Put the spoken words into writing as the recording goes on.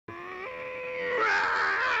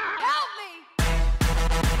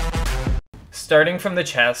Starting from the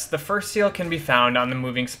chest, the first seal can be found on the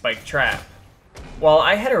moving spike trap. While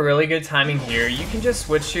I had a really good timing here, you can just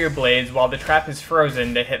switch to your blades while the trap is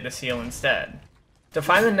frozen to hit the seal instead. To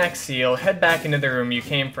find the next seal, head back into the room you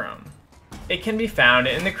came from. It can be found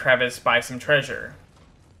in the crevice by some treasure.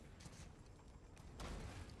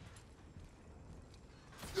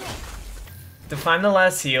 To find the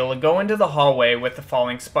last seal, go into the hallway with the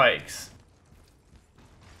falling spikes.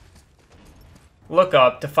 Look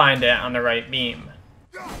up to find it on the right beam.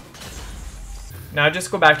 Now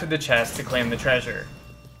just go back to the chest to claim the treasure.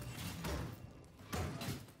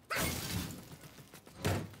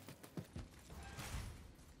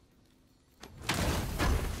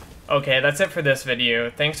 Okay, that's it for this video.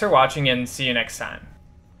 Thanks for watching and see you next time.